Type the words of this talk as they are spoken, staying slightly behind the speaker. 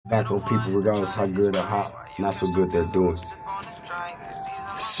back on people regardless how good or how not so good they're doing.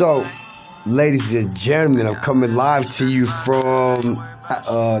 So, ladies and gentlemen, I'm coming live to you from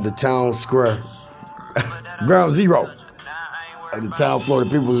the town square, ground zero of the town Florida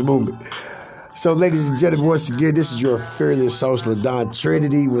People's Movement. So, ladies and gentlemen, once again, this is your fearless host, LaDon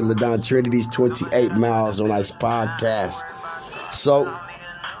Trinity, with LaDon Trinity's 28 Miles on Ice podcast. So,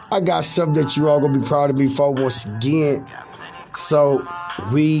 I got something that you all gonna be proud of me for once again. So,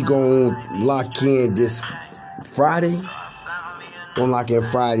 we gonna lock in this Friday. Gonna lock in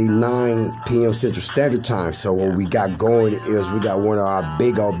Friday, 9 p.m. Central Standard Time. So, what we got going is we got one of our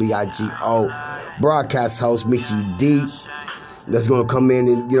Bigo, B-I-G-O, broadcast hosts, Meecge-Dee, that's gonna come in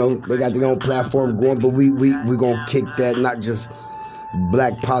and, you know, they got their own platform going, but we gonna kick that, not just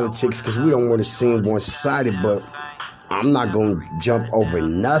black politics, because we don't want to seem one-sided, but I'm not gonna jump over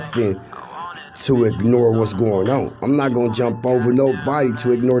nothing to ignore what's going on. I'm not gonna jump over nobody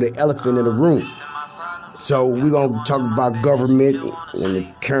to ignore the elephant in the room. So we're gonna talk about government and the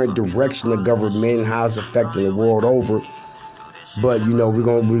current direction of government and how it's affecting the world over. But you know, we're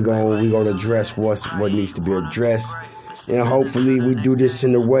gonna address what needs to be addressed. And hopefully we do this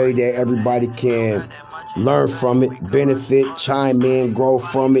in a way that everybody can learn from it, benefit, chime in, grow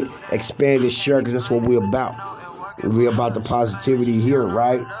from it, expand and share, because that's what we're about. We're about the positivity here,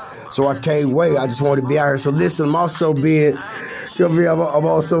 right? So I can't wait. I just want to be out here. So listen, I'm also being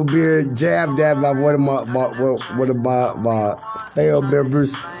jabbed at by one of my family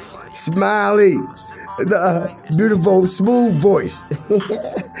members, Smiley. Beautiful, smooth voice.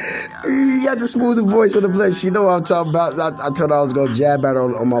 You got the smoothest voice in the place. She know what I'm talking about. I told her I was gonna jab at her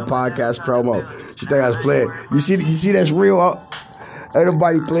on my podcast promo. She think I was playing. You see that's real, huh? Ain't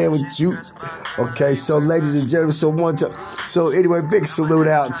nobody playing with you. Okay, so ladies and gentlemen, so anyway, big salute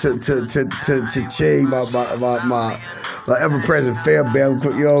out to Che, my ever-present fan band,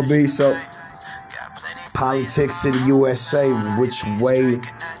 you know what I mean? So politics in the USA, which way?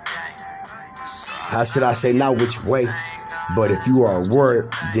 How should I say, not which way, but if you are aware,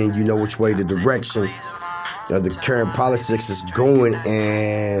 then you know which way the direction of the current politics is going,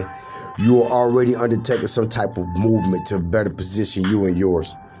 and you are already undertaking some type of movement to better position you and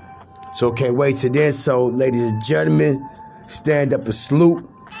yours. So can't wait to this. So ladies and gentlemen, stand up and salute,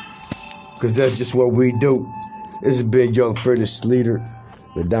 because that's just what we do. This has been your fearless leader,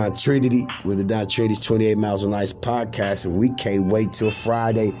 LaDon Trinity, with LaDon Trinity's 28 Miles on Ice podcast, and we can't wait till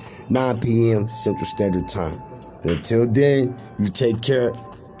Friday, 9 p.m. Central Standard Time. And until then, you take care.